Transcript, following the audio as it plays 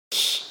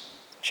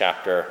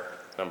chapter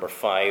number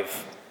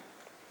 5.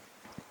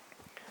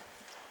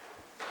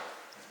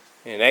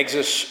 In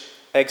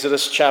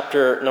Exodus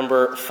chapter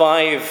number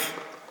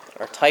 5,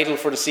 our title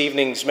for this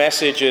evening's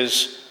message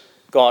is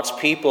God's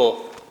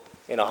People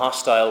in a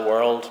Hostile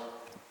World.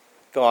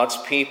 God's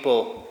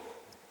People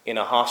in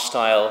a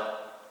Hostile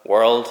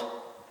World.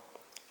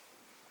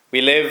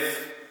 We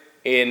live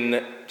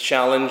in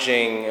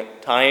challenging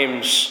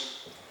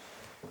times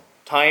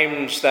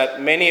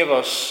that many of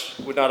us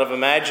would not have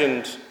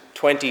imagined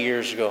 20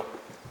 years ago,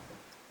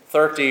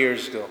 30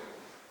 years ago,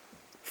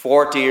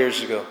 40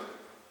 years ago.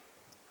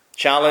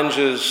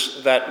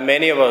 Challenges that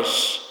many of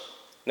us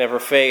never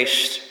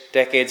faced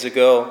decades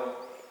ago.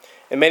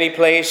 In many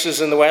places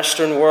in the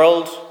Western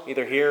world,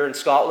 either here in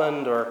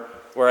Scotland or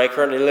where I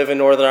currently live in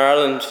Northern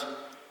Ireland,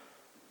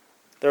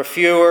 there are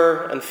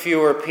fewer and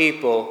fewer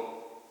people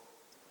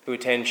who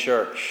attend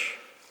church.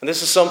 And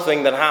this is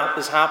something that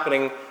is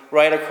happening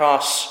right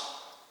across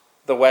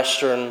the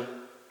Western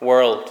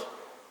world.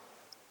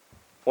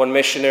 One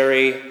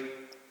missionary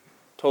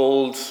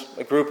told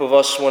a group of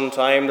us one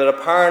time that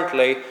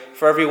apparently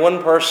for every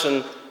one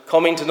person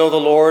coming to know the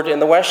Lord in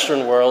the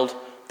Western world,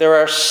 there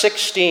are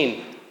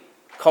 16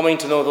 coming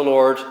to know the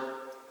Lord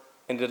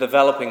in the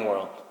developing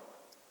world.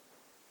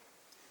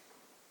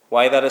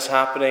 Why that is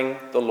happening,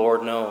 the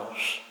Lord knows.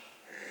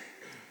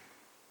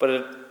 But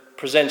it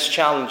presents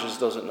challenges,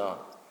 does it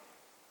not?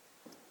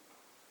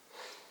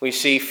 We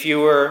see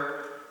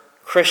fewer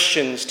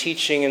Christians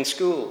teaching in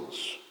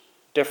schools,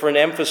 different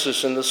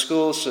emphasis in the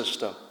school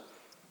system.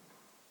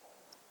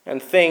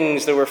 And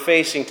things that we're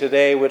facing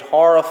today would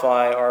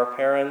horrify our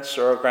parents'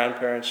 or our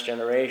grandparents'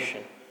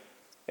 generation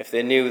if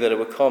they knew that it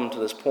would come to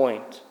this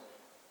point.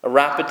 A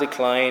rapid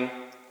decline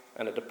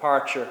and a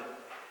departure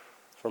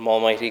from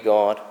Almighty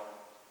God.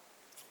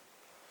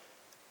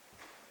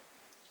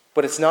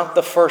 But it's not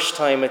the first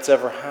time it's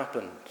ever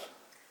happened.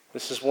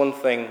 This is one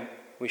thing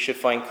we should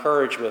find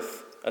courage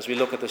with as we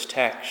look at this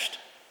text.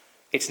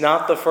 It's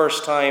not the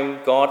first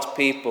time God's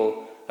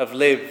people have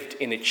lived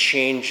in a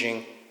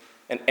changing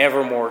and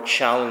ever more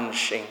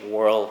challenging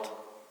world.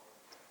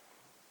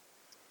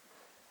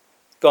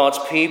 God's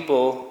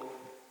people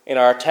in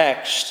our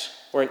text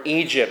were in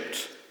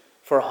Egypt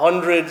for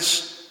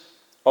hundreds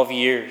of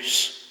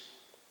years.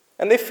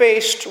 And they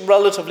faced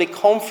relatively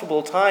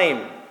comfortable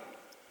time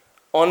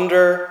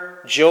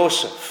under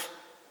Joseph.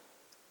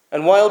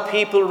 And while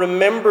people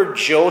remembered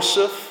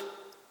Joseph,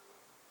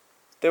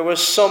 there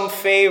was some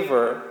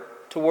favor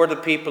toward the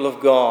people of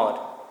God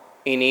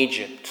in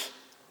Egypt.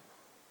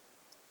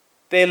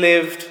 They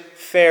lived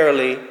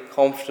fairly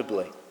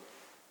comfortably.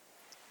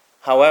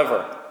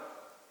 However,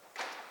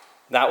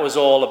 that was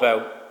all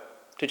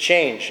about to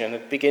change, and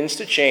it begins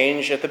to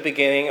change at the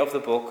beginning of the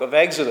book of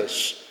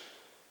Exodus.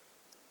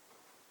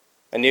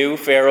 A new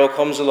Pharaoh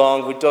comes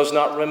along who does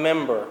not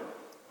remember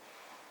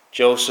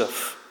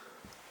Joseph.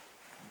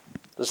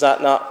 Does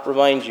that not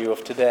remind you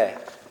of today?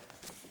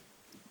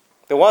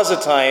 There was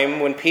a time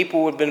when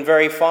people would have been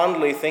very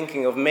fondly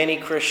thinking of many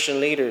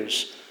Christian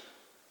leaders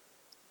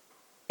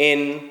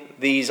in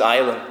these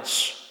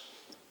islands.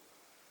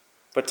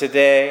 But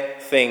today,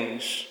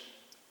 things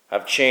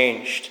have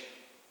changed.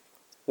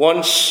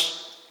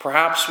 Once,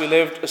 perhaps we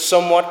lived a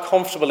somewhat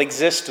comfortable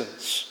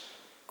existence.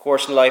 Of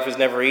course, life is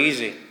never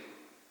easy.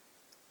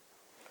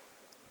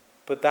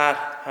 But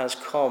that has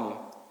come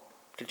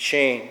to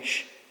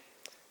change.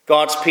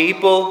 God's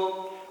people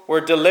were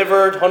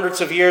delivered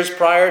hundreds of years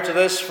prior to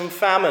this from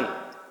famine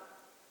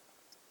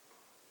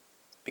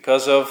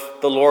because of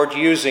the Lord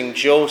using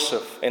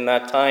Joseph in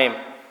that time.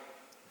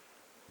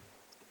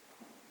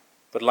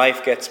 But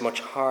life gets much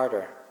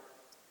harder.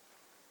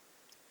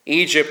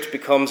 Egypt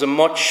becomes a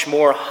much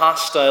more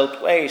hostile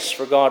place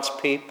for God's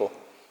people.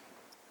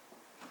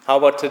 How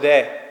about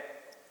today?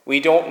 We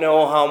don't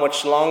know how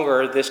much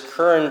longer this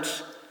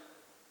current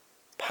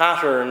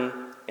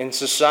pattern in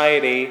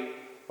society,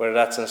 whether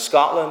that's in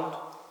Scotland,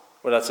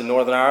 whether that's in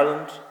Northern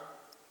Ireland,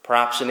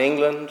 perhaps in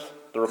England,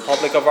 the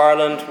Republic of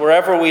Ireland,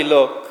 wherever we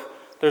look,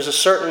 there's a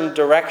certain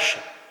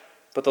direction,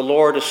 but the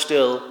Lord is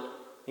still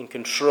in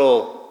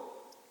control.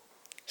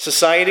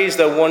 Societies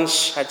that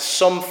once had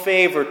some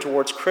favor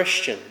towards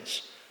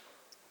Christians,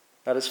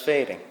 that is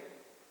fading.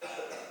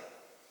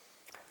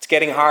 It's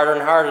getting harder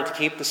and harder to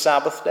keep the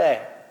Sabbath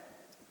day.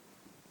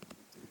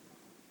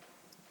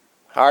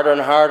 Harder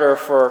and harder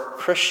for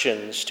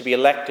Christians to be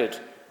elected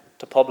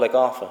to public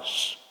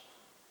office,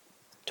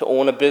 to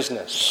own a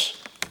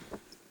business,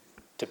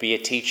 to be a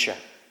teacher.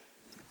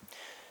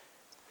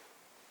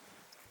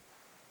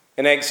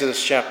 In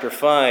Exodus chapter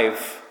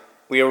 5,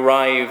 we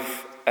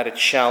arrive at a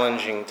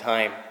challenging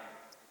time.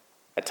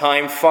 A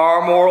time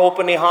far more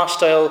openly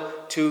hostile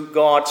to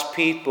God's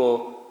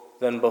people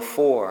than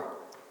before.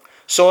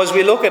 So as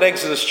we look at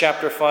Exodus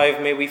chapter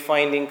 5, may we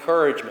find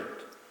encouragement,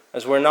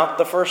 as we're not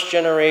the first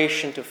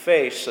generation to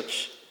face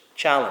such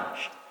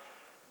challenge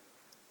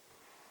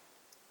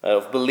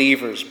of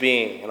believers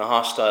being in a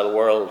hostile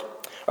world.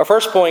 Our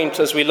first point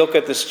as we look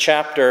at this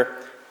chapter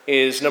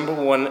is, number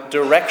one,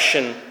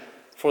 direction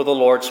for the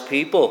Lord's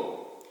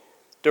people.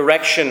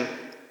 Direction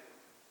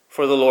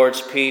for the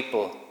Lord's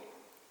people.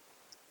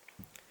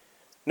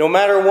 No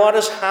matter what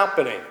is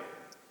happening,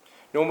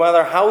 no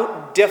matter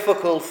how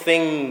difficult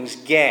things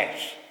get,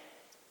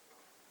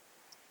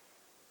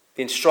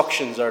 the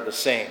instructions are the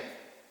same.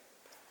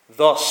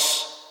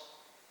 Thus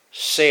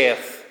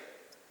saith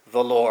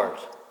the Lord.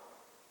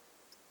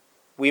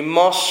 We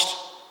must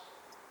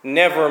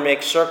never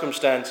make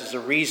circumstances a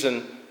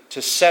reason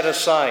to set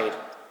aside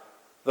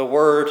the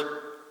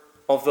word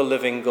of the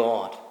living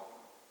God.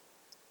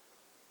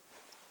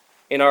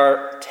 In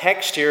our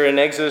text here in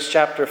Exodus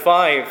chapter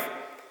 5,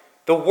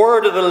 the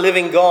word of the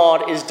living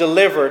God is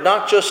delivered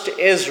not just to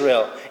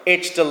Israel,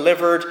 it's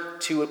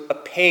delivered to a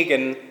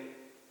pagan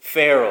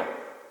Pharaoh.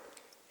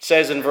 It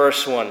says in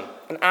verse 1,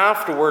 "And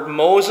afterward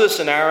Moses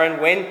and Aaron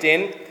went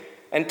in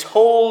and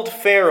told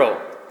Pharaoh,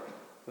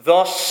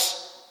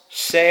 Thus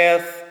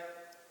saith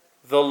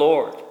the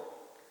Lord,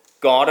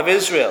 God of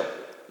Israel,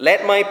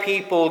 let my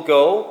people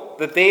go,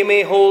 that they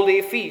may hold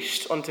a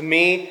feast unto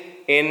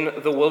me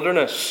in the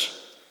wilderness."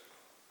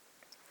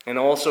 And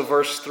also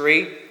verse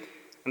 3,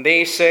 "And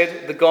they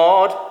said, The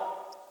God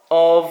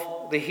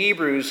of the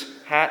Hebrews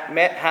hath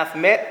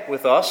met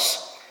with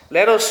us.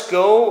 Let us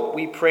go,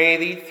 we pray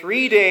thee,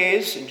 3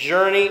 days'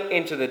 journey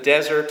into the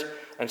desert,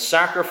 and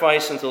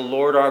sacrifice unto the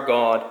Lord our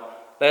God,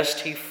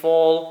 lest he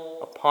fall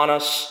upon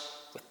us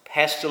with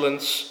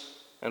pestilence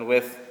and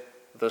with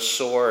the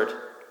sword."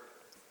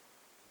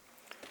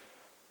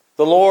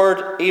 The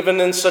Lord,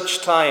 even in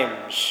such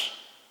times,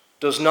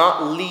 does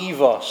not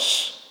leave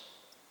us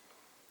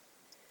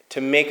to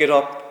make it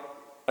up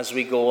as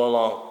we go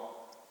along.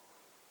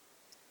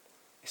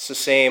 It's the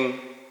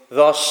same,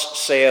 "Thus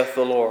saith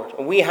the Lord."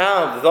 And we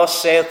have "Thus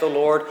saith the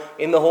Lord"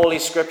 in the Holy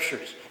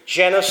Scriptures,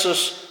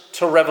 Genesis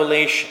to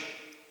Revelation.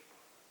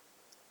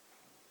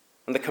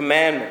 And the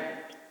commandment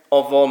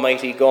of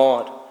Almighty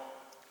God,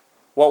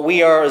 what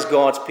we are as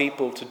God's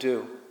people to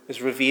do,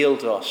 is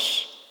revealed to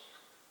us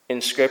in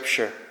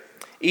Scripture.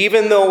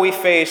 Even though we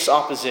face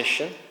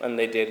opposition, and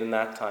they did in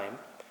that time,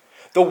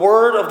 the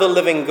word of the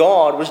living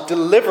God was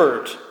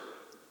delivered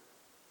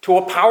to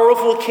a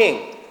powerful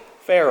king,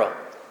 Pharaoh.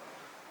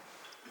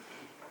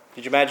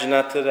 Could you imagine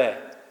that today?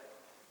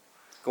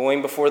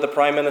 Going before the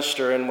Prime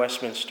Minister in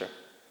Westminster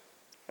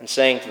and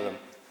saying to them,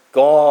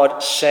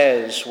 God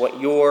says what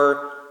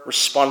your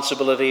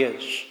responsibility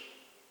is.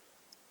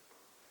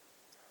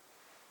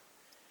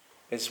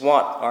 It's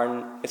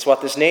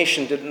what this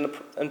nation did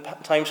in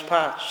times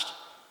past.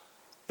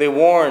 They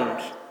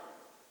warned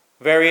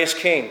various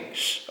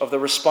kings of the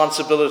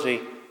responsibility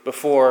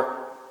before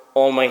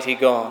Almighty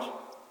God.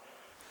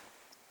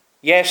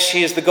 Yes,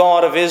 he is the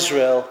God of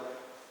Israel,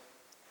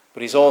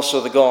 but he's also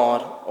the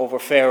God over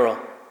Pharaoh,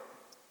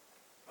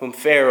 whom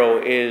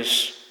Pharaoh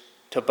is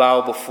to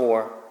bow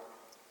before.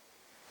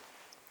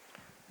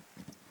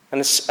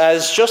 And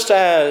just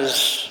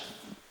as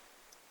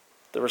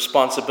the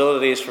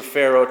responsibility is for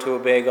Pharaoh to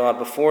obey God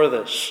before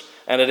this,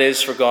 and it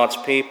is for God's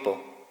people,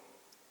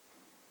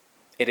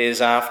 it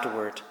is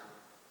afterward.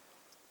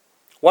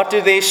 What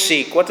do they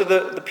seek? What do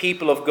the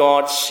people of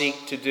God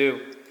seek to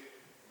do?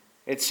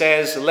 It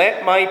says,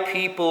 let my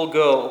people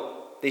go.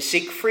 They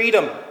seek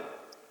freedom.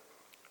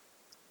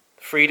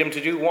 Freedom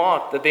to do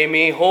what? That they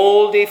may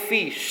hold a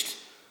feast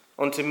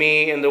unto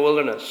me in the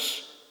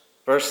wilderness.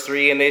 Verse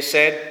 3, and they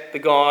said, the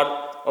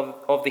God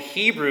of the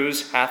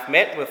Hebrews hath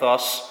met with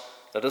us.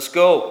 Let us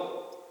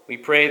go. We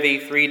pray thee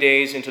 3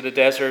 days into the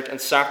desert and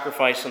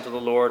sacrifice unto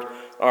the Lord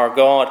our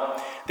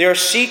God. They are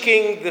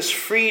seeking this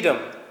freedom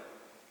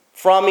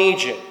from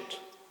Egypt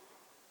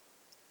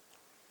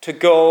to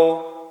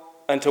go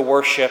and to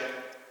worship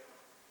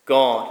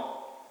God.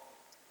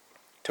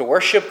 To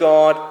worship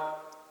God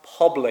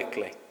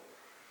publicly.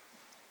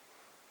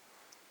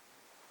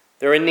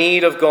 They're in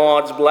need of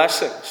God's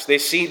blessings. They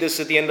see this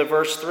at the end of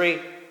verse 3.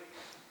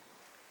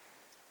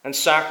 And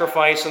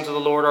sacrifice unto the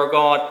Lord our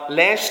God,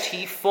 lest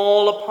he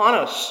fall upon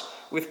us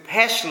with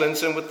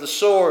pestilence and with the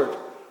sword.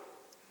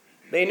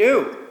 They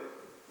knew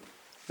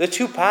the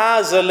two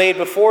paths that laid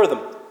before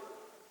them.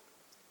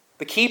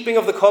 The keeping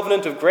of the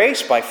covenant of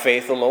grace by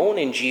faith alone,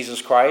 in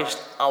Jesus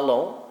Christ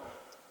alone.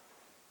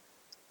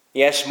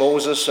 Yes,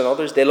 Moses and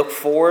others, they look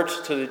forward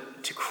to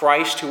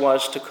Christ who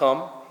was to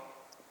come.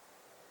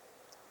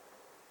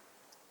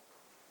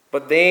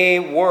 But they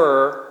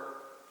were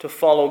to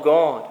follow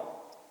God.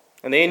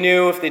 And they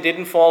knew if they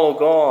didn't follow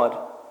God,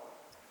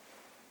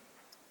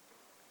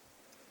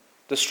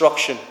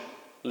 destruction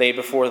lay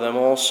before them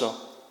also.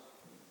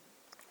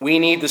 We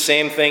need the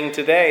same thing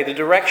today, the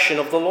direction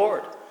of the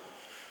Lord.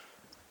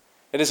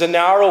 It is a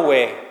narrow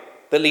way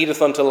that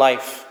leadeth unto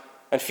life,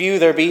 and few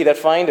there be that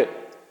find it.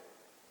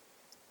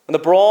 And the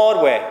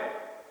broad way,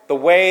 the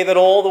way that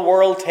all the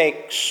world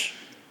takes,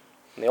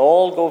 and they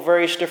all go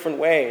various different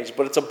ways,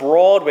 but it's a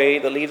broad way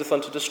that leadeth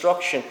unto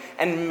destruction,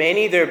 and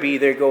many there be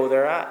that go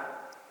thereat.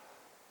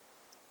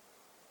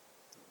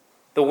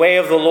 The way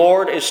of the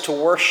Lord is to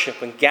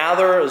worship and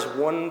gather as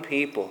one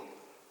people,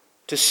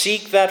 to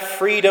seek that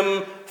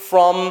freedom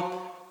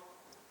from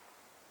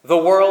the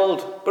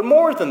world, but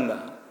more than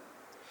that.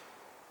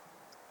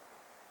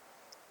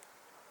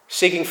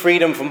 seeking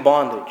freedom from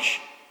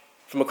bondage,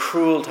 from a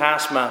cruel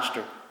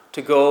taskmaster,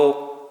 to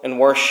go and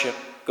worship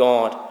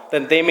God,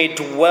 that they may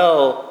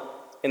dwell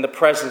in the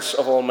presence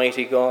of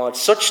Almighty God.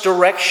 Such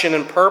direction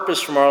and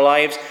purpose from our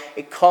lives,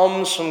 it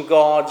comes from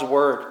God's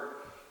word.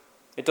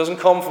 It doesn't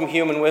come from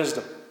human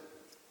wisdom.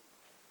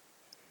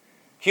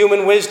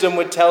 Human wisdom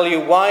would tell you,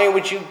 why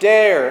would you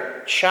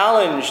dare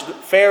challenge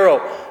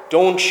Pharaoh?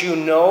 Don't you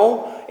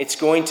know it's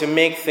going to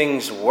make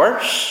things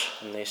worse?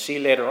 And they see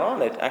later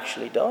on it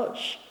actually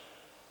does.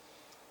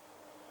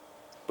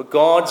 But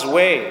God's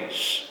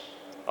ways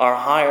are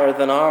higher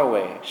than our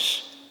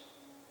ways.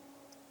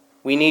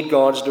 We need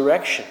God's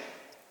direction.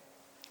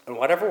 And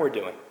whatever we're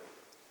doing,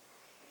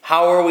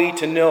 how are we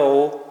to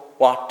know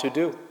what to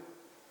do?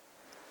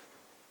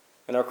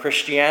 In our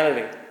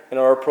Christianity, in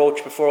our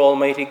approach before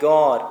Almighty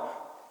God,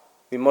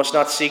 we must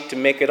not seek to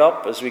make it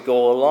up as we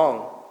go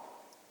along.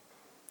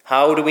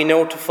 How do we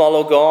know to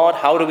follow God?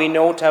 How do we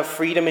know to have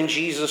freedom in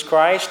Jesus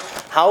Christ?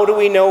 How do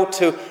we know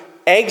to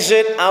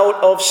exit out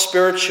of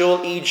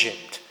spiritual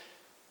Egypt,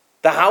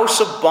 the house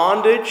of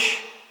bondage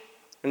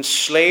and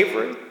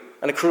slavery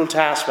and a cruel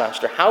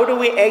taskmaster? How do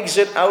we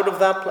exit out of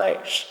that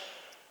place?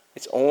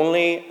 It's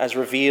only as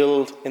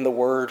revealed in the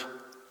Word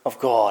of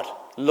God,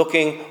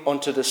 looking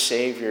unto the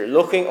Savior,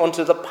 looking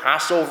unto the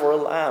Passover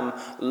Lamb,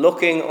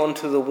 looking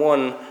unto the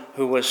one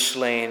who was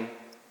slain.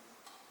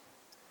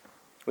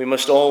 We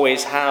must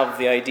always have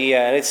the idea,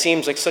 and it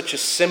seems like such a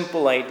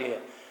simple idea,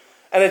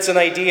 and it's an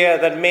idea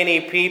that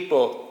many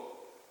people,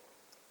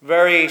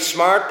 very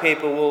smart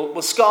people,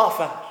 will scoff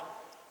at.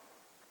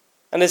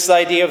 And it's the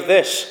idea of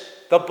this: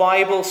 the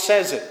Bible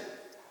says it.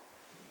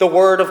 The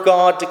Word of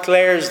God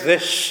declares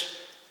this.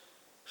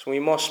 So we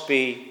must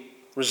be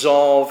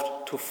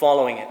resolved to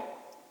following it.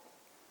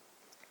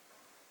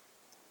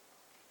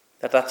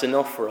 That's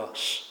enough for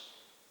us.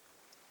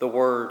 The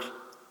Word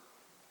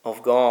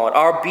of God.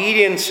 Our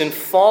obedience in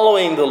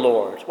following the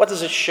Lord, what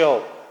does it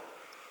show?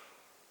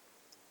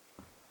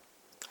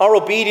 Our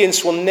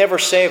obedience will never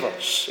save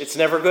us. It's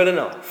never good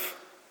enough.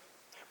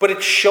 But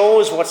it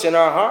shows what's in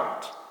our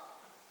heart.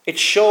 It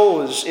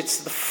shows,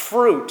 it's the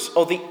fruit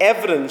or the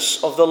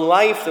evidence of the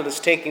life that is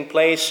taking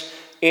place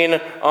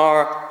in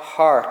our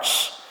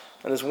hearts.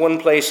 And there's one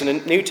place in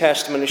the New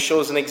Testament that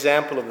shows an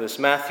example of this.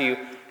 Matthew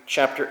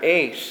chapter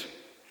 8.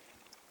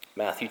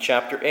 Matthew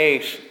chapter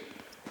 8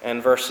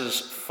 and verses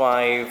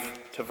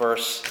 5 to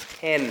verse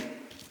 10.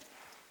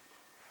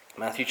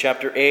 Matthew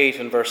chapter 8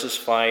 and verses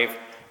 5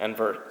 and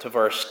to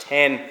verse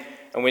 10.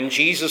 And when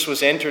Jesus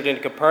was entered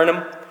into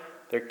Capernaum,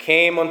 there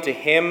came unto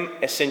him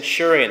a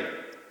centurion,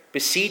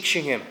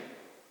 beseeching him,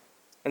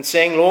 and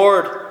saying,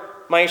 Lord,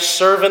 my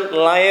servant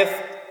lieth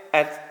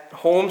at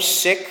home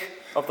sick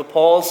of the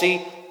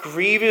palsy,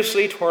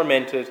 grievously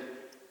tormented.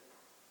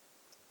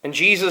 And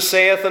Jesus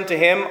saith unto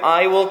him,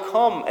 I will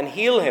come and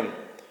heal him.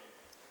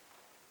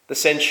 The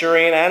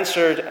centurion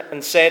answered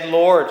and said,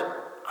 Lord,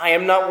 I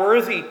am not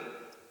worthy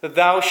that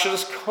thou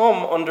shouldest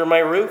come under my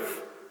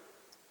roof,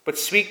 but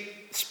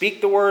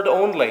speak the word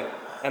only,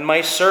 and my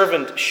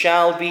servant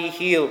shall be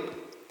healed.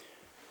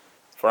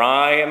 For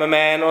I am a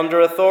man under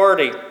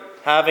authority,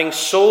 having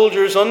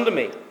soldiers under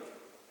me.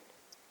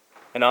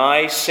 And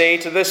I say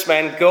to this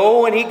man,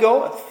 Go, and he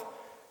goeth.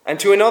 And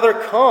to another,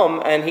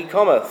 Come, and he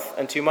cometh.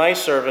 And to my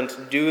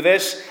servant, Do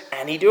this,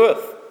 and he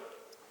doeth.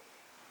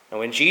 And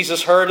when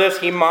Jesus heard it,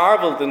 he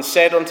marveled, and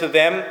said unto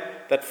them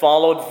that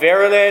followed,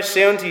 Verily I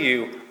say unto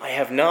you, I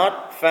have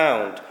not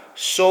found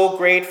so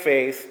great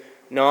faith,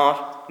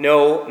 not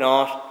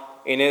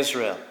in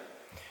Israel.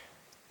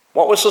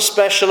 What was so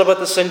special about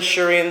the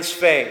centurion's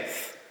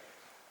faith?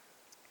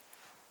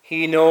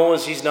 He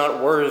knows he's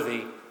not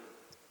worthy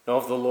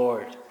of the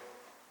Lord.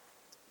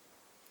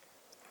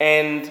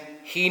 And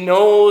he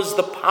knows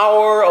the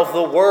power of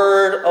the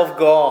Word of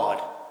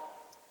God.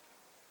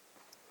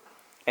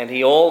 And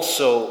he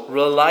also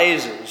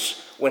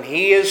realizes when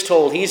he is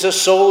told, he's a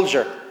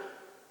soldier,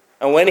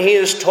 and when he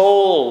is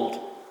told,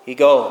 he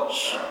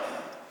goes.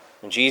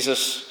 And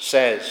Jesus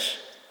says,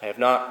 I have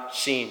not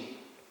seen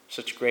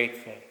such great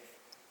faith.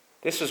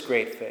 This is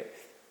great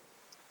faith.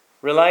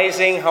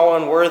 Realizing how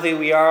unworthy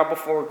we are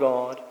before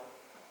God,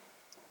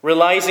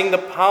 realizing the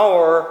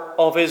power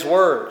of his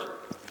Word,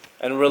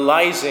 and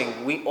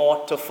realizing we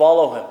ought to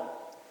follow him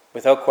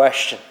without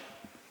question.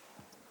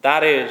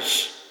 That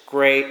is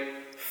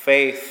great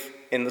faith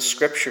in the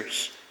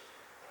Scriptures.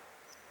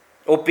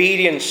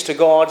 Obedience to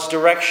God's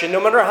direction,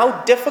 no matter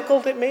how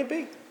difficult it may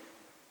be.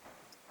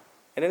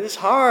 And it is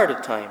hard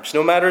at times,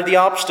 no matter the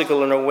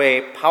obstacle in our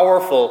way,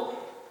 powerful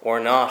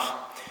or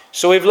not.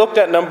 So we've looked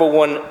at number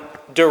one,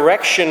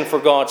 direction for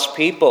God's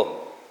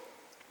people.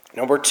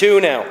 Number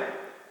two now,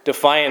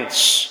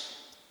 defiance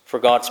for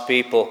God's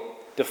people.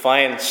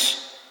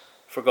 Defiance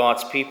for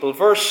God's people.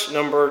 Verse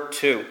number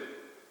 2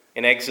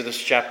 in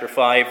Exodus chapter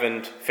 5,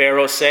 and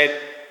Pharaoh said,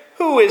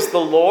 Who is the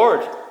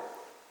Lord,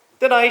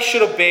 that I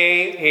should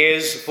obey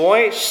his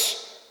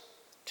voice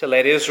to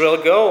let Israel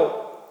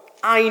go?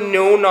 I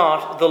know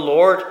not the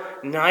Lord,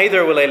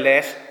 neither will I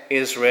let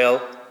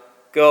Israel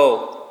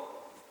go.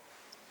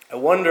 I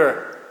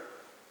wonder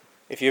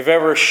If you've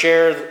ever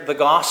shared the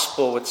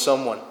gospel with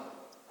someone,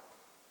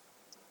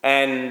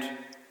 and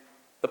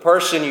the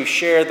person you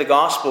shared the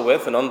gospel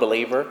with, an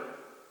unbeliever,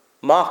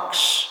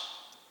 mocks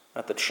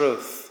at the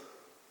truth,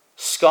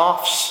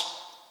 scoffs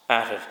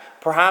at it,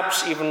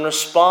 perhaps even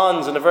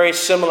responds in a very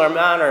similar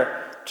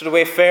manner to the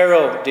way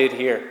Pharaoh did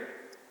here.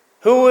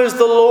 Who is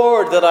the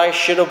Lord that I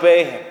should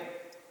obey him?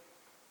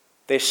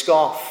 They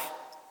scoff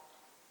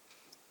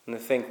and they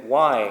think,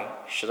 why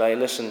should I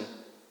listen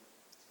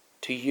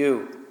to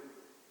you?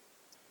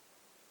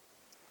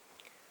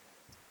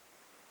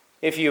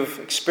 If you've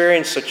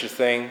experienced such a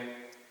thing,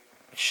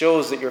 it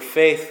shows that you're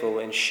faithful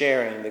in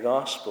sharing the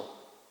gospel,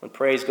 and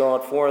praise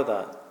God for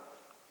that.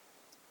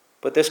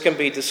 But this can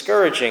be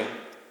discouraging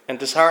and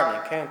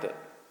disheartening, can't it?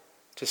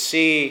 To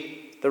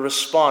see the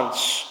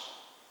response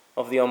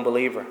of the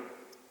unbeliever.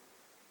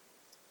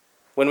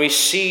 When we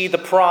see the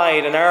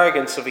pride and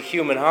arrogance of a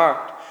human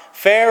heart,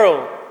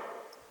 Pharaoh,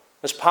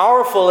 as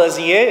powerful as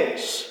he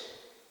is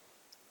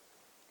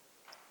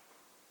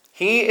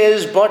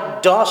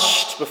but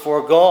dust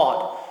before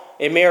God,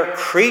 a mere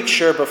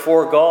creature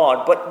before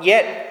God, but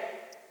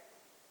yet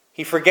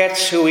he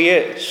forgets who he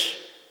is.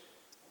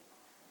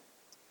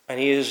 And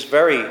he is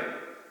very,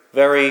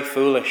 very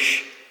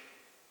foolish.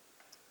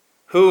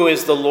 Who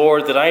is the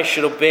Lord that I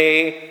should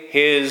obey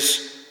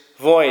his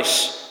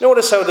voice?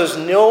 Notice how there's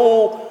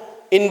no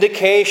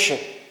indication.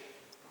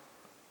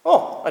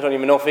 Oh, I don't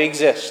even know if he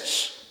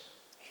exists.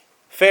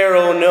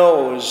 Pharaoh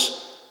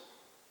knows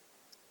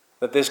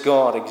that this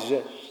God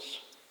exists.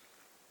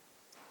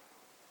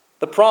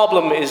 The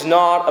problem is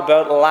not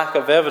about a lack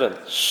of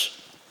evidence.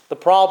 The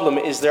problem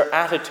is their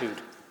attitude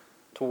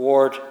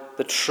toward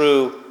the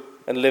true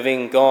and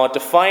living God.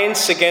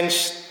 Defiance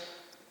against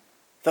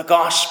the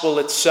gospel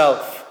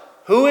itself.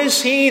 Who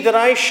is he that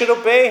I should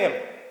obey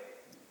him?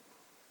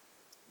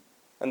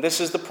 And this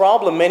is the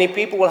problem many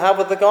people will have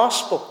with the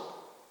gospel.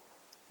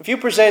 If you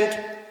present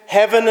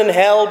heaven and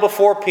hell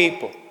before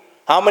people,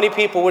 how many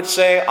people would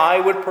say, I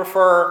would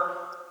prefer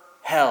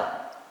hell?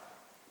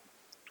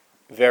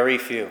 Very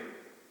few.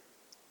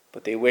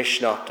 But they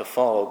wish not to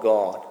follow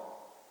God.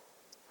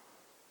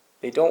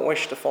 They don't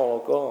wish to follow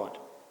God.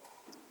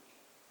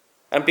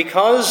 And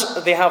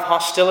because they have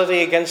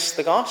hostility against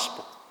the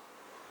gospel,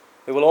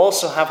 they will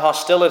also have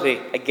hostility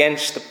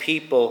against the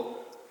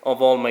people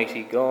of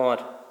Almighty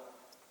God.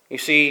 You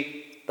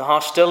see, the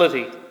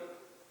hostility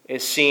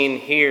is seen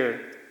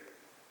here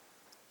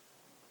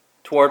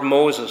toward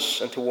Moses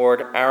and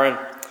toward Aaron.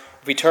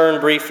 If we turn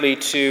briefly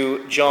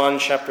to John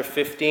chapter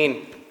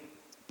 15.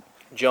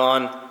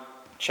 John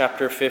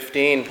chapter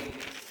 15,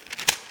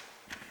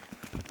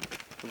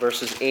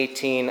 verses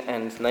 18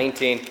 and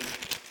 19.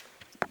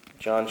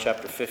 John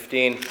chapter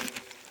 15.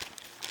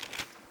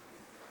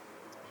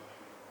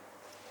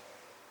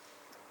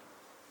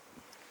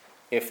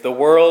 If the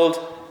world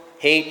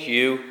hate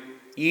you,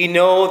 ye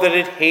know that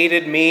it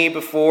hated me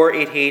before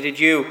it hated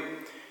you.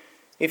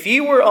 If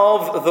ye were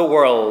of the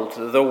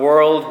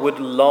world would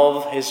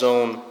love his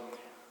own.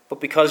 But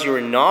because you are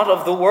not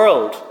of the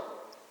world,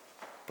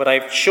 but I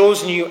have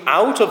chosen you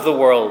out of the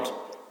world,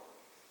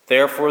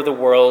 therefore the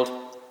world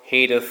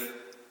hateth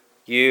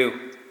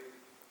you.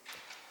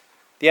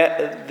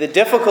 Yet the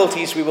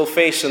difficulties we will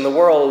face in the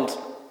world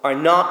are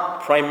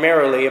not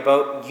primarily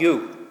about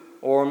you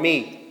or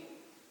me.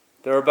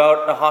 They're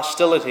about a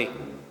hostility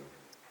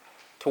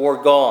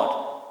toward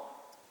God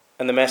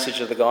and the message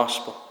of the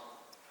gospel.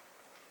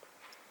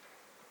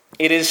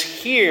 It is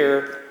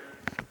here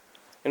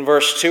in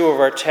verse 2 of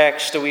our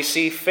text that we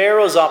see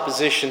Pharaoh's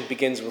opposition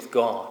begins with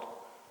God.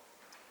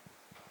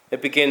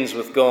 It begins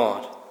with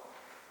God.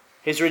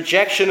 His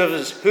rejection of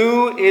his,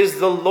 who is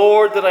the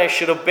Lord that I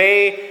should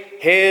obey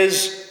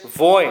his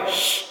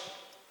voice?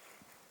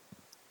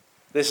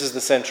 This is the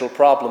central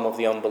problem of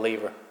the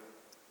unbeliever.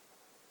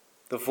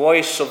 The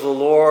voice of the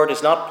Lord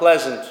is not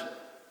pleasant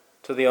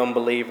to the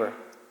unbeliever.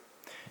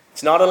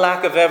 It's not a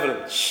lack of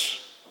evidence.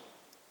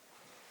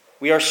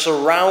 We are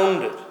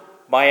surrounded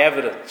by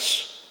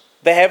evidence.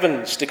 The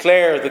heavens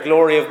declare the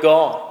glory of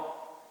God,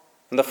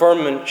 and the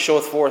firmament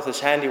showeth forth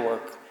his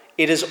handiwork.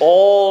 It is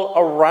all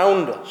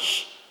around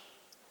us.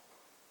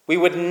 We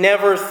would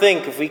never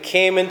think, if we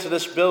came into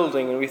this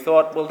building and we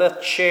thought, well,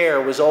 that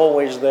chair was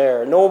always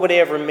there. Nobody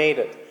ever made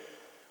it.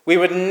 We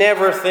would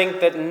never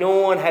think that no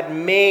one had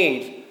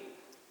made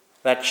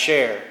that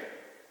chair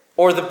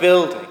or the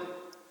building.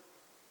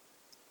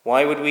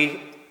 Why would we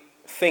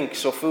think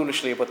so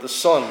foolishly about the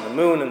sun, the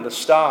moon, and the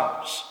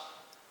stars?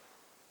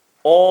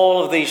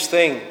 All of these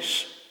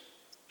things,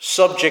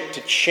 subject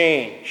to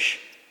change,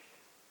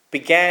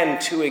 began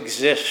to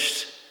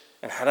exist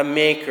and had a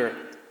maker,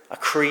 a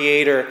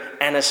creator,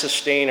 and a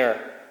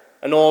sustainer,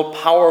 an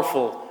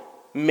all-powerful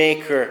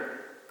maker,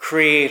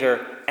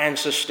 creator, and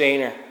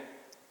sustainer.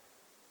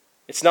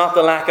 It's not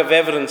the lack of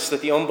evidence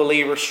that the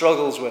unbeliever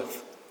struggles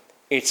with.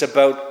 It's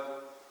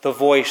about the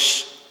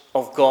voice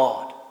of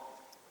God,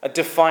 a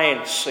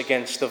defiance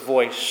against the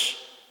voice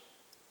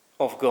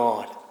of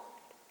God,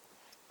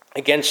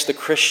 against the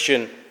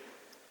Christian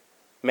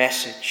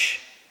message.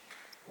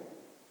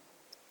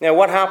 Now,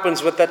 what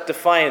happens with that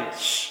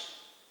defiance?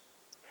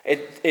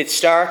 It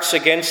starts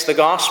against the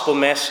gospel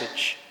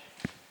message.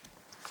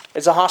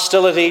 It's a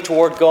hostility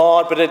toward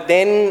God, but it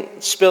then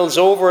spills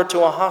over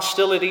to a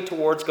hostility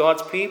towards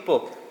God's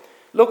people.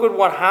 Look at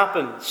what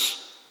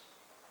happens.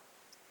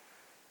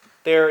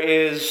 There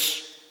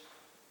is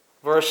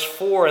verse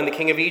 4, and the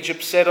king of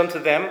Egypt said unto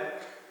them,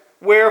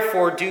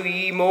 Wherefore do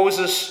ye,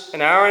 Moses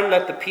and Aaron,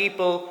 let the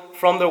people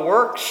from their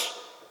works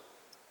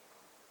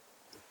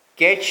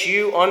get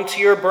you unto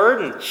your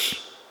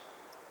burdens?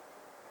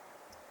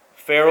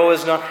 Pharaoh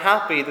is not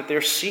happy that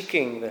they're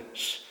seeking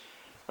this.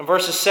 In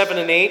verses 7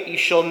 and 8, Ye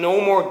shall no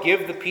more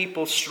give the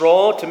people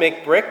straw to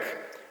make brick,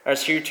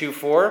 as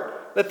heretofore.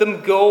 Let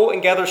them go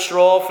and gather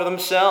straw for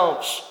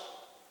themselves.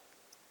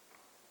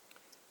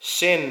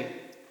 Sin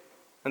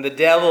and the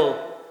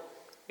devil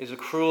is a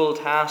cruel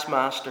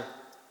taskmaster.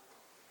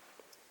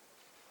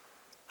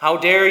 How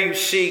dare you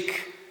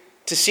seek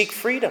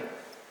freedom?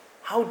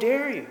 How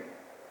dare you?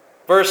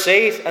 Verse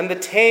 8, and the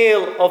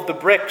tale of the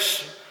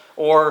bricks,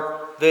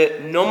 or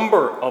the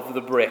number of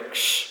the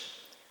bricks,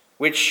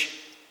 which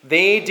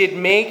they did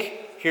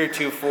make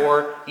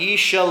heretofore, ye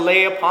shall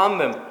lay upon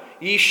them.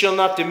 Ye shall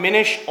not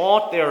diminish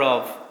aught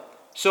thereof.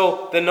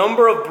 So the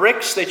number of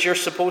bricks that you're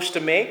supposed to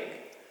make,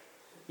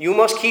 you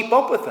must keep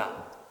up with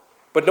that.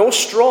 But no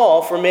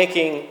straw for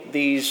making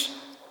these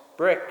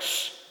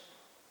bricks.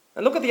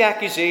 And look at the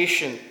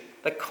accusation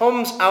that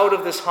comes out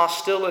of this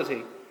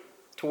hostility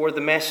toward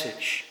the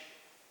message.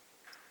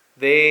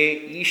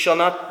 Ye shall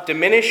not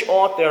diminish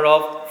aught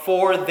thereof,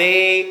 for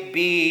they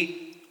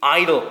be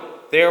idle.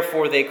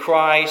 Therefore they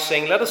cry,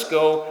 saying, Let us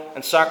go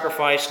and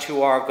sacrifice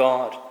to our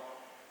God.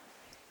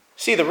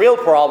 See, the real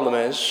problem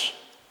is,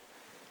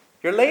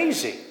 you're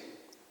lazy.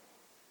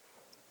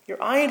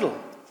 You're idle.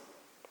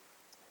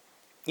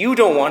 You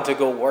don't want to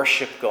go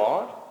worship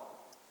God.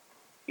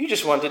 You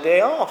just want a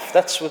day off.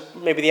 That's what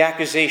maybe the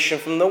accusation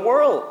from the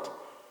world.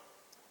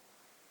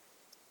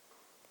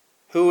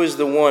 Who is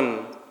the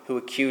one who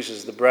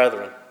accuses the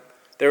brethren?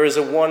 There is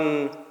a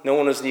one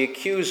known as the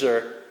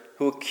accuser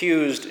who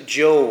accused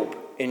Job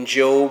in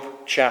Job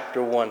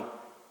chapter 1,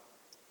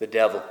 the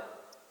devil.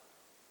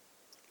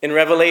 In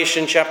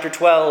Revelation chapter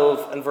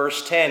 12 and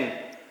verse 10,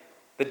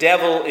 the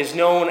devil is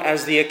known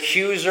as the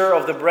accuser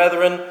of the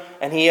brethren,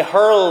 and he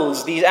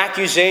hurls these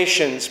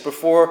accusations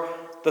before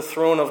the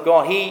throne of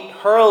God. He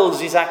hurls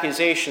these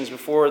accusations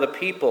before the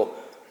people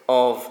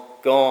of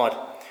God.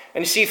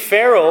 And you see,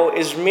 Pharaoh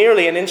is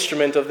merely an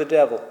instrument of the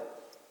devil,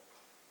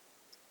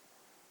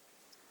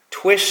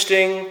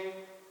 twisting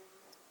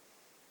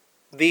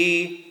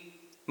the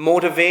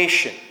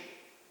motivation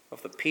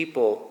of the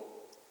people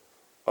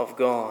of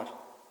God.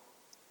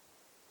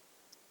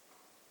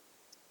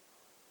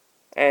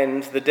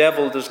 And the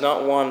devil does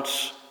not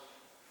want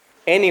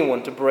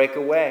anyone to break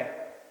away.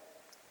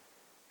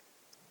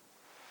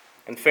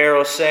 And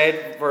Pharaoh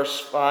said, verse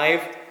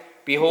 5,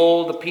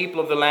 Behold, the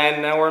people of the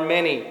land now are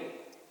many,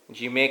 and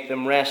ye make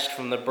them rest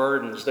from the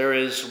burdens. There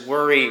is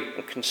worry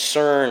and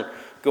concern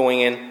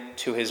going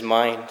into his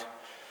mind.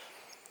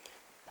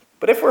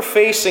 But if we're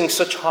facing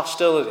such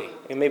hostility,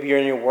 it may be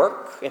in your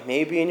work, it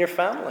may be in your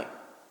family,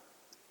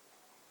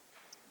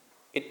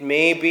 it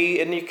may be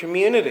in your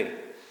community,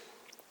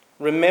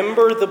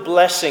 remember the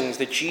blessings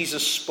that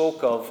Jesus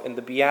spoke of in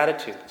the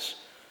Beatitudes.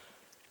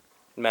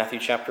 In Matthew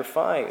chapter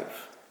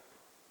 5.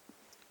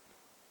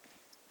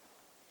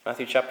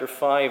 Matthew chapter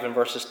 5 and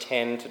verses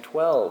 10 to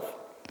 12.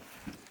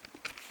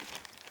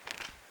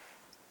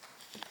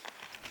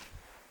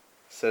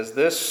 Says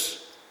this,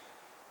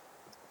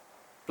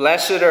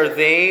 Blessed are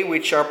they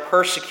which are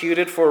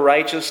persecuted for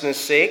righteousness'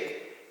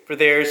 sake, for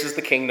theirs is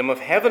the kingdom of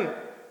heaven.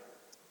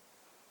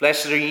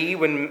 Blessed are ye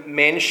when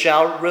men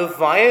shall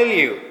revile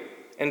you,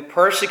 and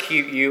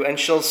persecute you, and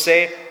shall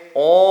say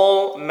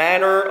all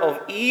manner of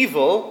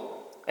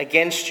evil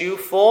against you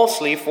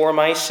falsely for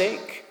my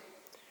sake.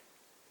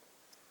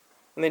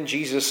 And then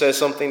Jesus says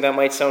something that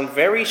might sound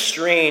very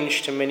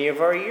strange to many of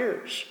our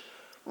ears.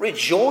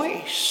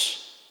 Rejoice.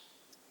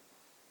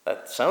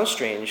 That sounds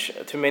strange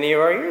to many of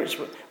our ears.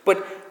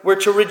 But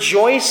we're to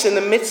rejoice in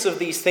the midst of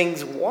these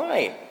things.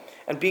 Why?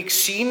 And be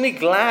exceedingly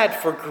glad,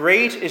 for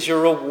great is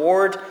your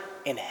reward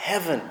in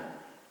heaven.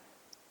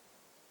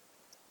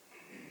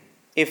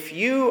 If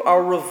you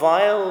are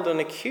reviled and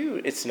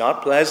accused, it's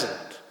not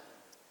pleasant.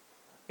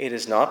 It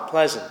is not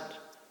pleasant.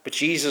 But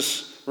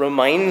Jesus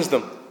reminds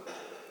them.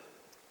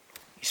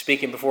 He's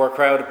speaking before a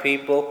crowd of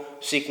people,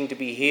 seeking to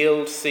be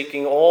healed,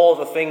 seeking all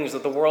the things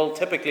that the world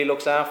typically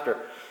looks after.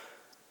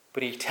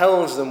 But he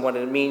tells them what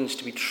it means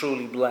to be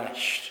truly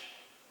blessed.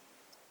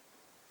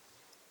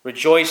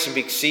 Rejoice and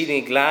be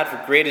exceedingly glad,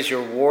 for great is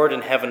your reward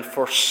in heaven.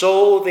 For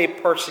so they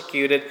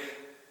persecuted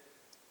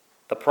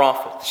the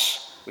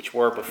prophets which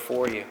were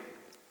before you.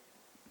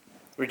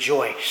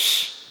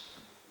 Rejoice.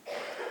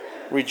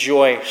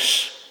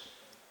 Rejoice.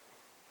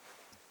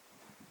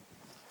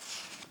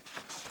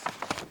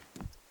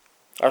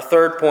 Our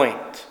third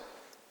point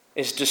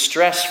is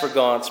distress for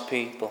God's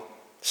people.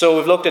 So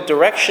we've looked at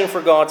direction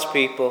for God's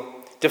people,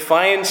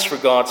 defiance for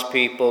God's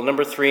people.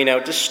 Number 3 now,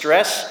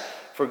 distress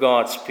for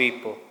God's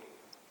people.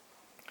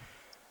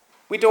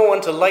 We don't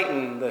want to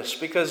lighten this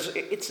because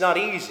it's not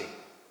easy.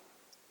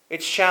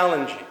 It's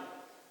challenging.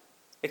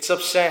 It's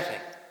upsetting.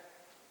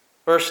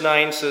 Verse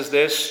 9 says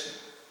this,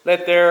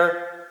 "Let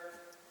there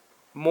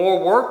more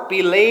work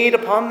be laid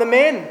upon the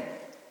men,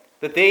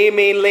 that they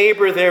may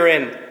labor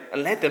therein,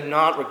 and let them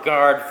not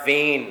regard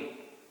vain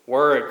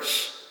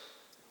words."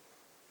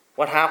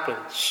 What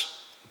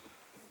happens?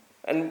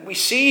 And we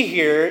see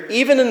here,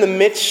 even in the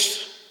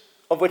midst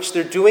of which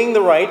they're doing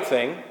the right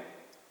thing,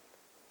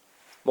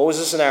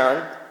 Moses and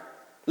Aaron,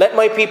 "Let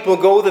my people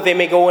go that they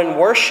may go and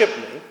worship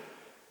me."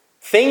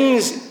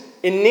 Things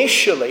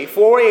initially,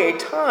 for a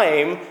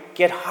time,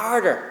 get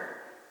harder,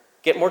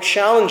 get more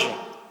challenging,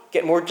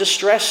 get more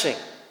distressing,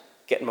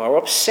 get more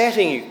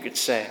upsetting, you could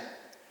say.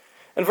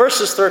 And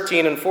verses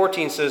 13 and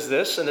 14 says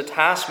this, "And the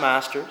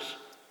taskmasters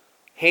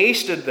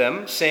hasted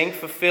them, saying,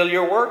 Fulfill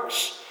your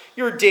works,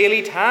 your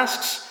daily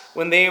tasks,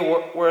 when they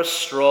were as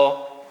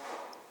straw.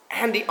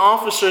 And the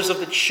officers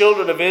of the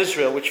children of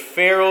Israel, which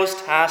Pharaoh's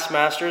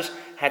taskmasters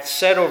had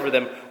set over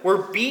them, were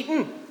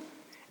beaten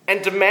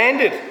and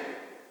demanded,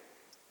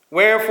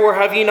 Wherefore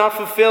have ye not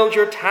fulfilled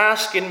your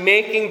task in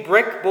making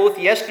brick both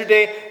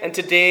yesterday and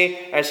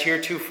today as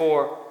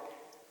heretofore?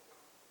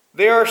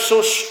 They are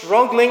so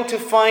struggling to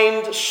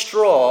find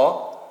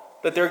straw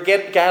that they're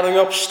gathering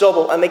up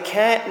stubble, and they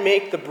can't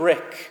make the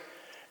brick.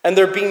 And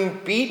they're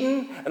being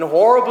beaten and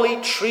horribly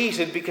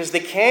treated because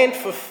they can't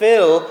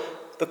fulfill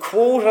the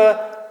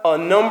quota, a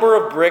number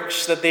of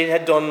bricks that they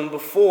had done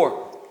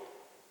before.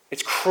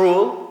 It's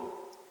cruel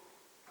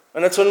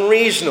and it's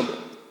unreasonable.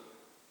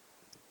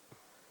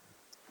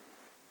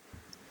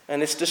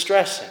 And it's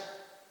distressing.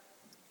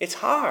 It's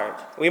hard.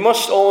 We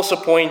must also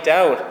point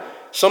out,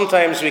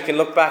 sometimes we can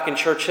look back in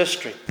church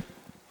history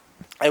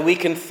and we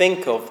can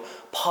think of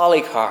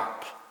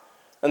Polycarp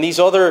and these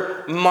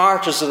other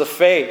martyrs of the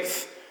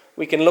faith.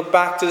 We can look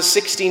back to the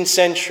 16th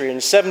century and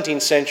the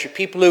 17th century,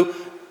 people who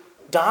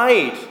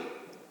died,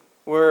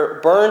 were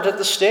burned at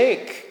the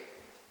stake.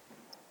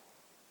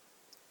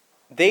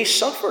 They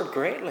suffered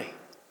greatly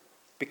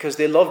because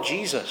they loved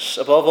Jesus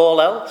above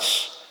all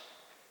else.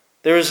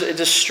 There is a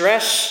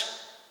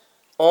distress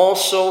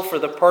also for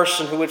the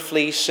person who would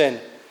flee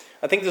sin.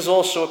 I think there's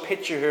also a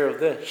picture here of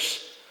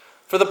this.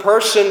 For the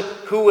person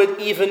who would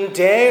even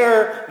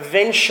dare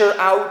venture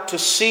out to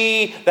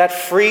see that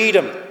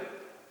freedom.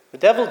 The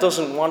devil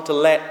doesn't want to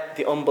let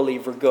the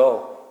unbeliever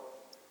go.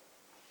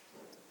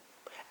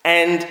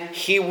 And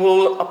he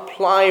will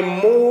apply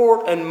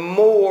more and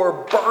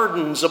more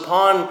burdens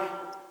upon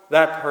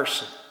that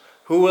person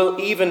who will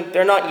even,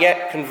 they're not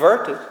yet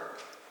converted,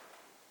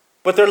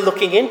 but they're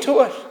looking into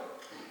it.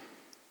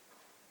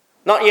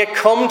 Not yet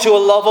come to a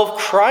love of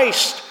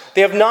Christ.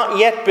 They have not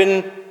yet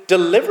been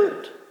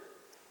delivered.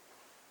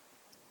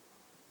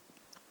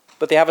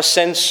 But they have a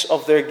sense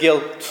of their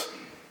guilt.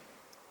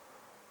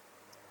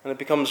 And it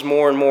becomes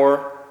more and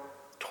more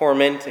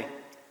tormenting.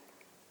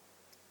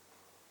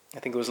 I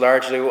think it was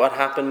largely what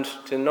happened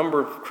to a number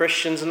of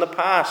Christians in the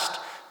past,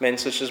 men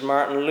such as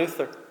Martin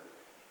Luther,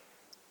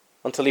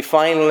 until he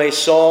finally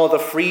saw the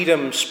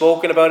freedom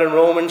spoken about in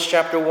Romans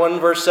chapter 1,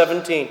 verse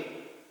 17.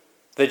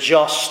 The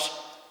just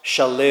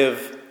shall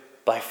live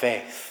by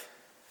faith.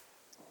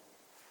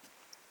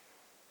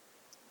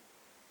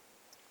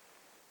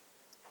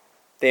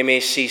 They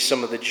may see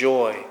some of the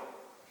joy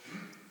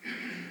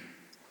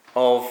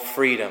of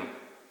freedom,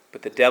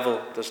 but the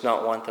devil does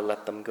not want to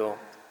let them go.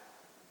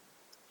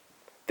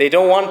 They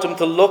don't want them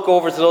to look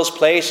over to those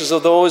places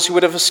of those who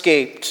would have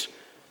escaped,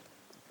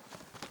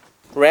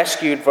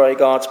 rescued by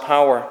God's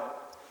power.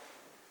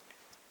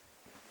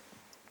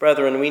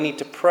 Brethren, we need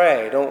to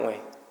pray, don't we?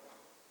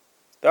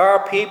 There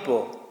are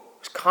people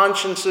whose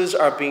consciences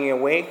are being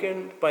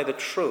awakened by the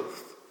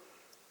truth.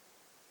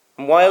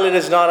 And while it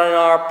is not in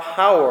our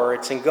power,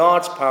 it's in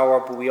God's power,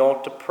 but we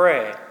ought to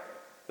pray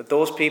that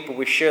those people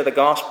we share the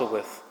gospel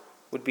with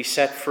would be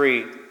set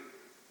free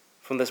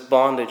from this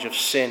bondage of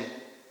sin.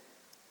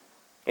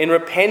 In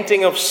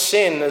repenting of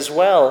sin as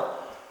well,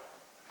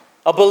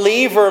 a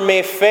believer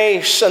may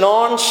face an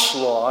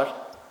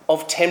onslaught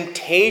of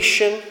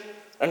temptation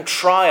and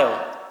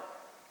trial.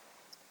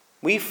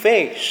 We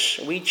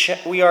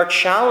are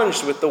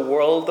challenged with the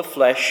world, the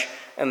flesh,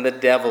 and the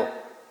devil.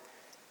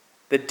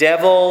 The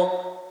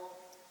devil,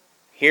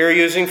 here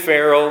using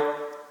Pharaoh,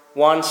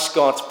 wants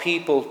God's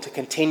people to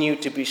continue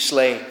to be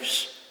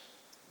slaves.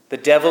 The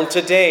devil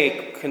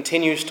today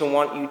continues to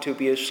want you to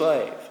be a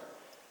slave.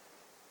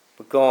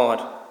 But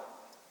God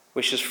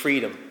wishes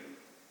freedom.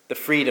 The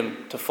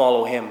freedom to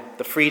follow him.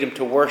 The freedom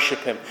to worship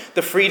him.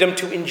 The freedom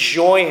to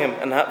enjoy him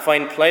and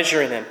find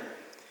pleasure in him.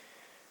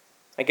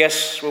 I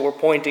guess what we're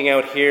pointing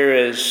out here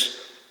is,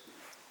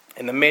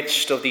 in the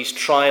midst of these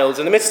trials,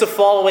 in the midst of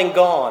following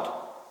God,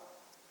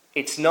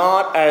 it's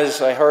not,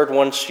 as I heard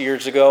once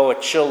years ago, a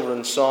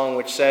children's song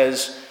which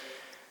says,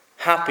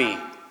 happy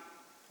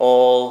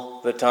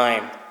all the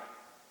time.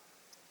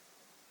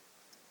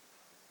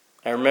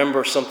 I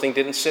remember something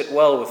didn't sit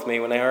well with me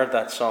when I heard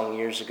that song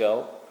years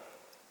ago.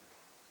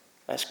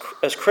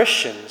 as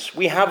Christians.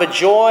 We have a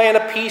joy and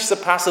a peace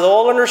that passeth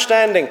all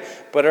understanding,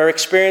 but our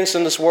experience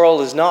in this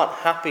world is not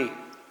happy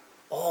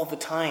all the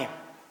time.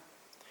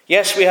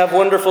 Yes, we have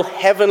wonderful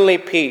heavenly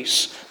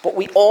peace, but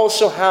we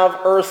also have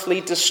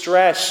earthly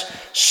distress,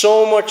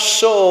 so much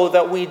so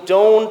that we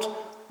don't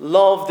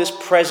love this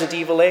present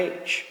evil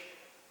age.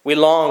 We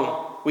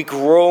long, we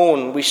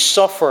groan, we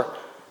suffer,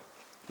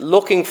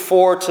 looking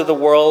forward to the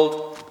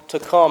world to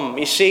come.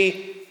 You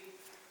see,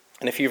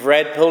 and if you've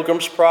read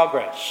Pilgrim's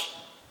Progress,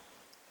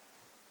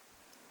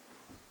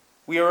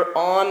 we are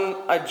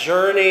on a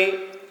journey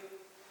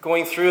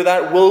going through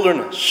that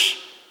wilderness,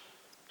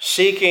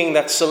 seeking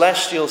that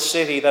celestial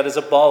city that is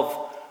above,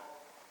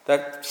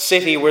 that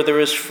city where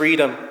there is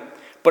freedom.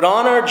 But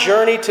on our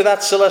journey to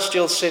that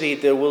celestial city,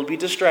 there will be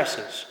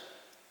distresses.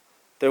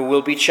 There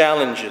will be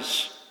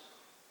challenges.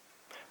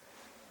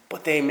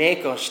 But they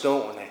make us,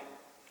 don't they,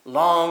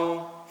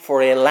 long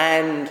for a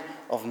land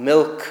of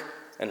milk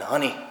and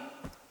honey.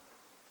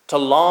 To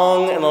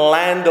long in a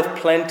land of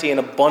plenty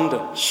and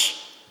abundance.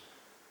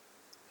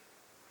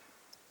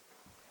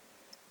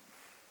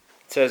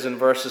 It says in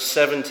verses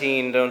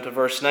 17 down to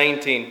verse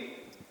 19,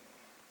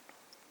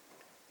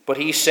 "But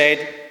he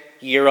said,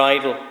 Ye are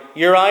idle,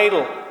 ye are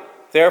idle.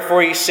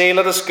 Therefore ye say,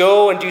 Let us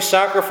go and do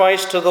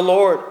sacrifice to the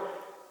Lord.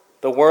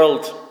 The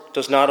world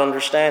does not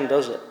understand,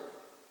 does it?"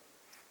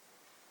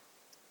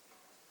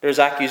 There's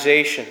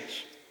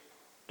accusations.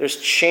 There's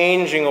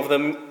changing of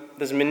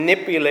there's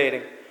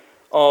manipulating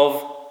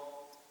of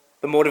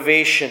the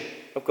motivation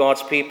of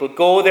God's people.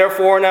 "Go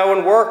therefore now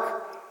and work.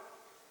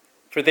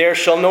 For there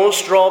shall no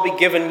straw be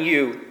given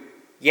you,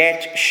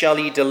 yet shall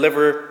ye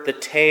deliver the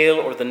tale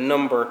or the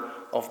number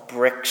of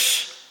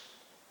bricks."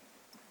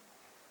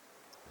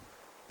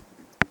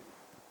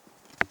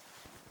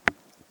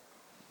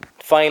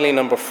 Finally,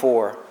 number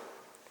 4,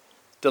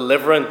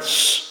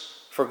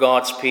 deliverance for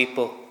God's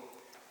people.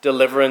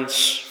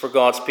 Deliverance for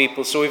God's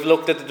people. So we've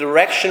looked at the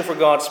direction for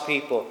God's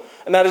people,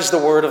 and that is the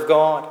Word of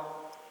God.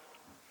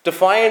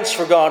 Defiance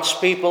for God's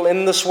people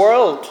in this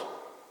world,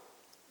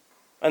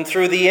 and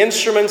through the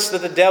instruments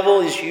that the devil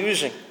is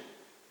using.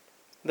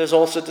 There's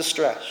also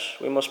distress.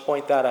 We must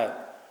point that out.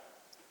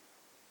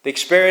 The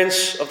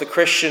experience of the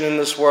Christian in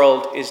this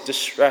world is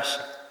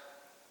distressing.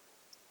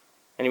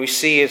 And we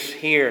see it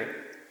here.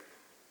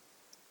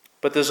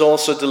 But there's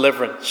also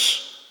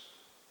deliverance.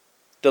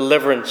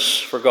 Deliverance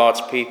for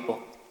God's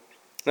people.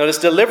 Now, this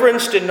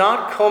deliverance did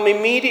not come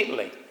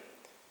immediately.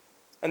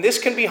 And this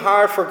can be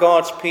hard for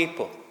God's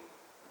people.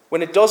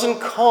 When it doesn't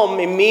come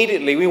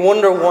immediately, we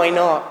wonder why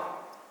not.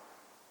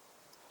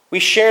 We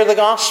share the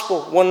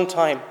gospel one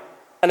time,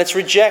 and it's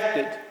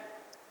rejected.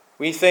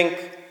 We think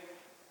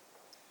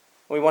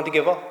we want to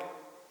give up.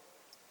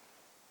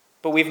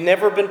 But we've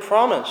never been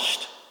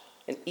promised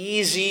an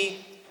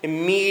easy,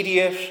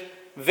 immediate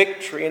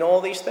victory in all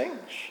these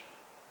things.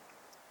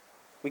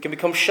 We can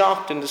become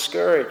shocked and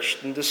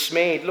discouraged and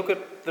dismayed. Look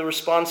at the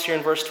response here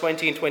in verse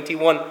 20 and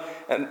 21.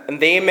 And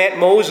they met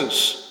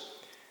Moses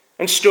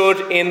and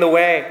stood in the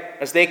way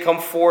as they come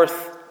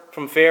forth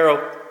from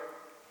Pharaoh.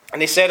 And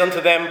they said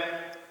unto them,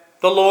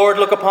 The Lord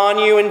look upon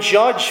you and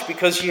judge,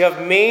 because you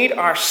have made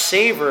our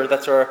savor,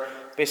 that's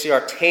basically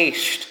our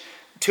taste,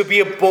 to be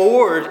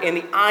abhorred in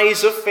the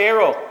eyes of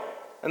Pharaoh,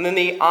 and in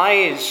the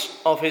eyes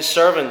of his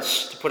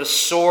servants, to put a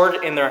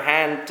sword in their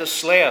hand to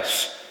slay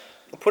us.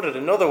 I'll put it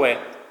another way.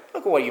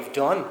 Look at what you've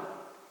done.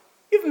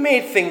 You've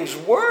made things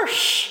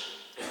worse.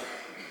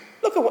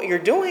 Look at what you're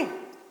doing.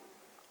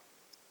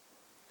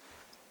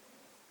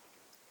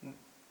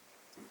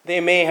 They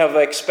may have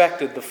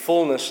expected the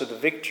fullness of the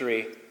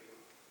victory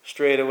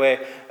straight away.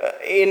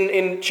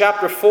 In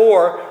chapter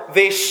 4,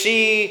 they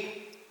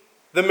see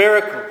the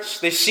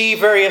miracles. They see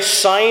various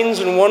signs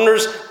and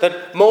wonders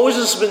that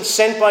Moses has been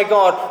sent by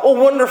God. Oh,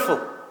 wonderful.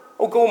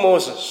 Oh, go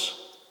Moses.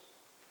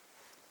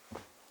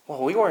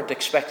 Well, we weren't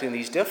expecting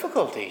these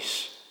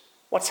difficulties.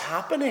 What's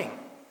happening?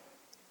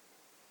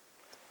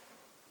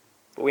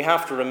 But we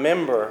have to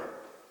remember,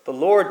 the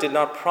Lord did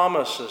not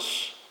promise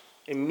us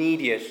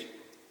immediate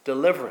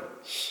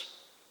deliverance.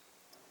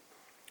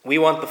 We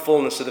want the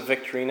fullness of the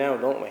victory now,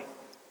 don't we?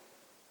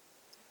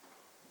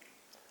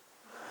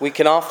 We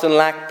can often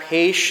lack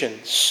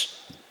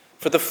patience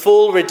for the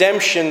full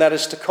redemption that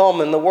is to come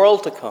in the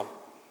world to come.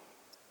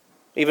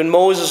 Even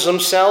Moses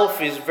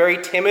himself is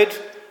very timid.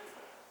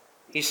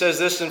 He says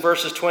this in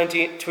verses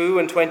 22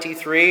 and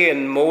 23,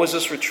 and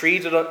Moses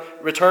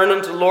returned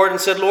unto the Lord and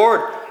said,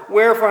 Lord,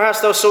 wherefore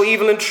hast thou so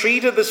evil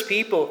entreated this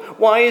people?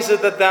 Why is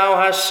it that thou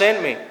hast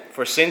sent me?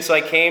 For since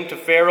I came to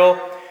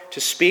Pharaoh to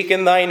speak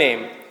in thy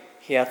name,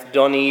 he hath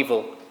done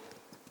evil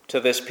to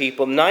this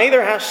people.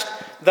 Neither hast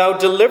thou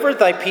delivered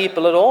thy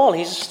people at all.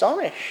 He's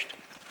astonished.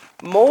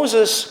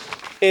 Moses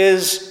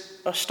is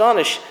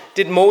astonished.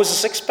 Did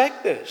Moses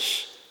expect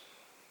this?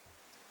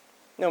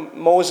 Now,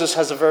 Moses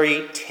has a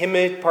very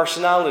timid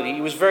personality.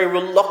 He was very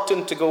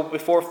reluctant to go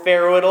before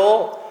Pharaoh at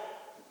all.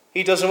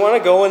 He doesn't want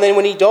to go, and then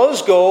when he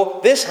does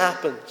go, this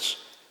happens.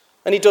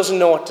 And he doesn't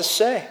know what to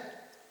say.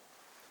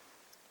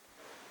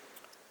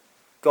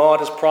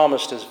 God has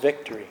promised his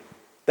victory.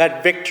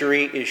 That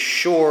victory is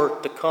sure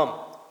to come.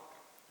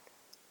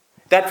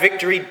 That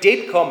victory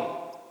did come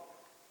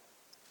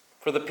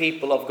for the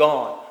people of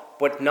God,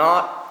 but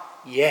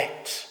not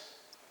yet.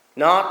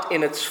 Not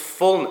in its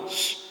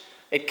fullness.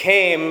 It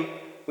came,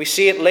 we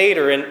see it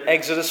later in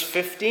Exodus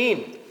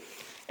 15.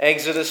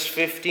 Exodus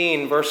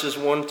 15, verses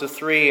 1 to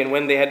 3. And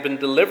when they had been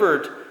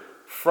delivered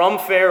from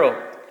Pharaoh,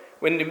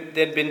 when they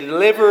had been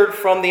delivered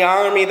from the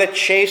army that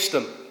chased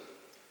them.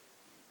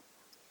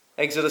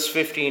 Exodus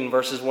 15,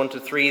 verses 1 to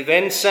 3.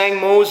 Then sang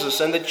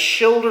Moses and the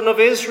children of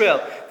Israel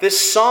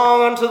this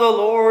song unto the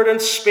Lord,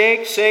 and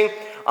spake, saying,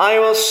 I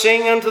will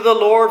sing unto the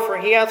Lord, for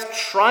he hath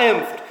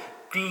triumphed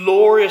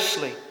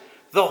gloriously.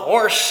 The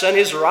horse and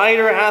his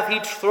rider hath he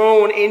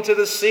thrown into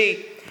the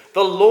sea.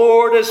 The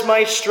Lord is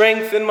my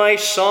strength and my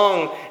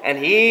song, and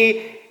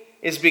he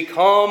is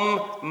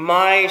become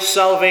my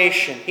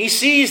salvation. He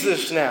sees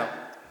this now.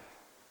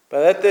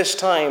 But at this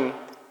time,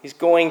 he's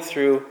going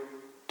through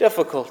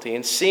difficulty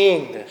in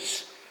seeing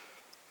this.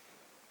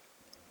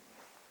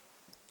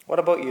 What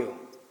about you?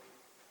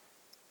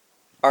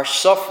 Our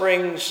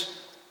sufferings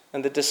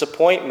and the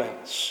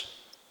disappointments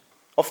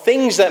of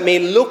things that may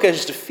look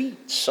as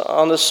defeats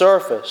on the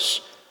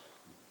surface,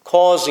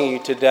 causing you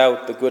to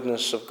doubt the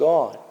goodness of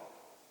God.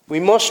 We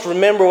must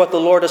remember what the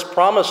Lord has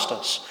promised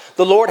us.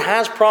 The Lord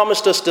has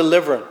promised us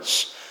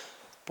deliverance,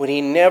 but he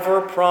never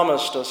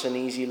promised us an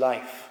easy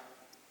life.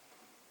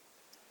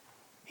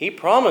 He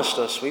promised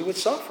us we would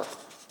suffer.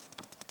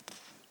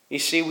 You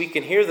see, we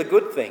can hear the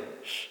good things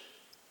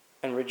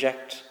and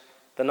reject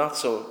the not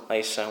so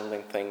nice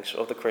sounding things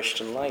of the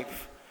Christian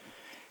life.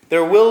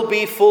 There will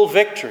be full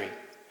victory.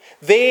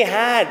 They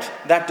had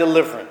that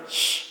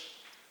deliverance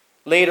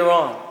later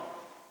on.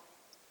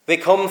 They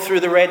come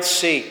through the Red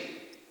Sea.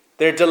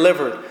 They're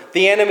delivered.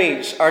 The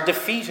enemies are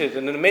defeated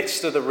in the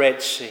midst of the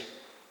Red Sea.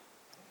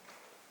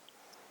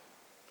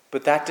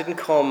 But that didn't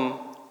come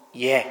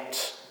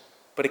yet.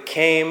 But it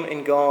came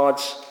in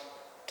God's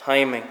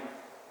timing.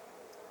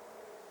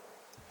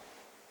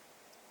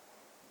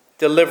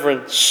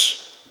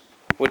 Deliverance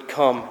would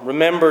come.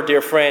 Remember,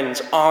 dear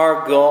friends,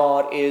 our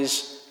God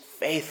is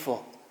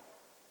faithful.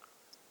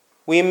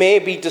 We may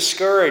be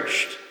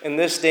discouraged in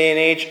this day and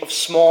age of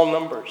small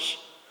numbers.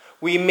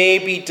 We may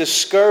be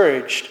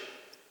discouraged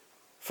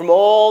from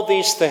all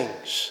these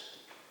things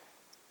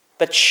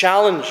that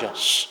challenge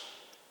us.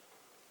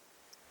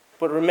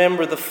 But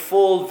remember, the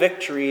full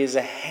victory is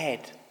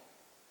ahead.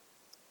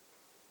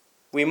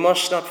 We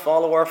must not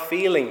follow our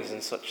feelings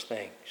in such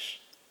things.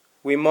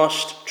 We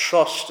must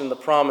trust in the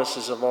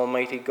promises of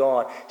Almighty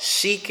God,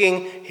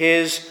 seeking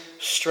his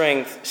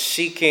strength,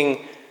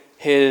 seeking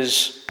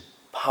his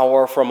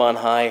power from on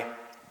high.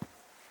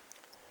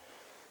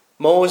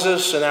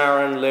 Moses and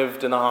Aaron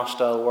lived in a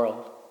hostile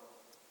world.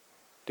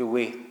 Do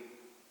we?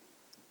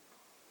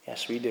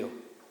 Yes, we do.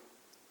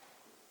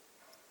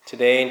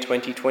 Today in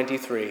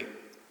 2023.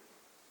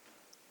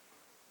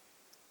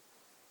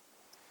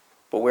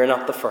 But we're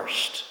not the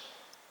first.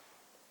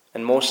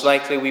 And most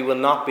likely we will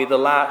not be the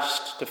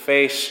last to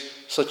face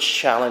such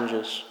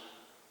challenges.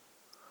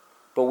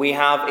 But we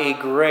have a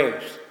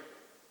great,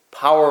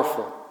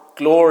 powerful,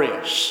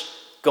 glorious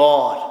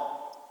God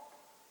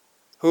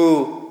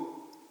who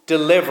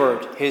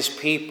delivered his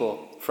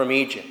people from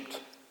Egypt,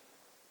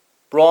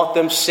 brought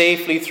them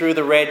safely through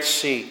the Red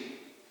Sea,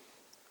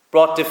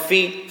 brought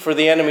defeat for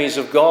the enemies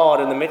of God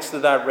in the midst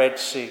of that Red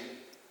Sea,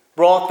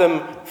 brought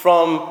them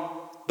from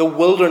the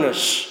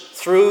wilderness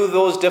through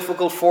those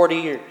difficult 40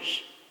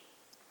 years,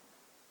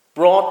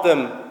 brought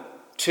them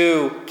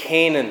to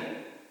Canaan,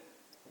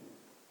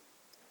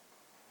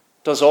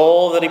 does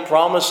all that he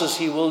promises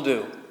he will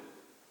do.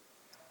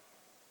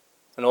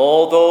 And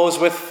all those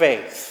with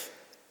faith,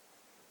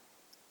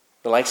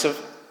 the likes of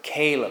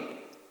Caleb,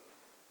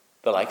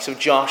 the likes of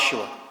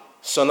Joshua,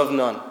 son of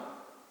Nun,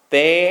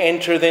 they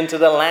entered into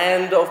the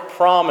land of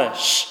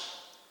promise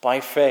by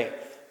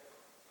faith.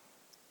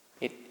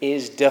 It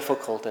is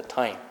difficult at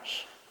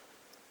times.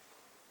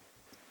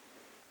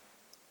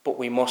 But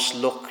we must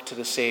look to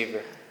the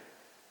Savior.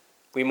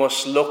 We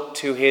must look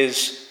to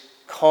his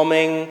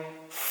coming,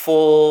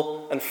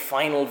 full and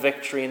final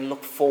victory and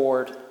look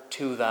forward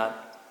to that.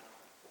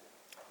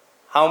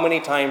 How many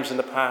times in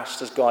the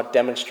past has God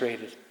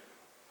demonstrated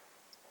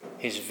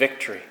his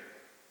victory?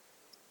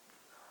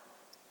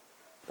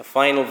 The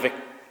final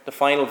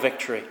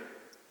victory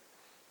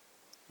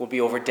will be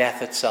over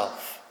death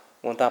itself.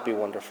 Won't that be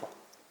wonderful?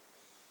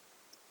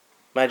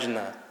 Imagine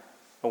that.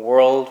 A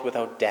world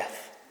without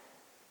death.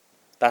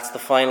 That's the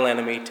final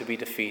enemy to be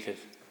defeated.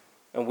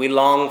 And we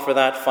long for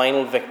that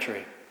final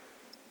victory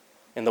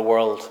in the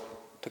world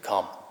to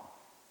come.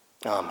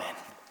 Amen.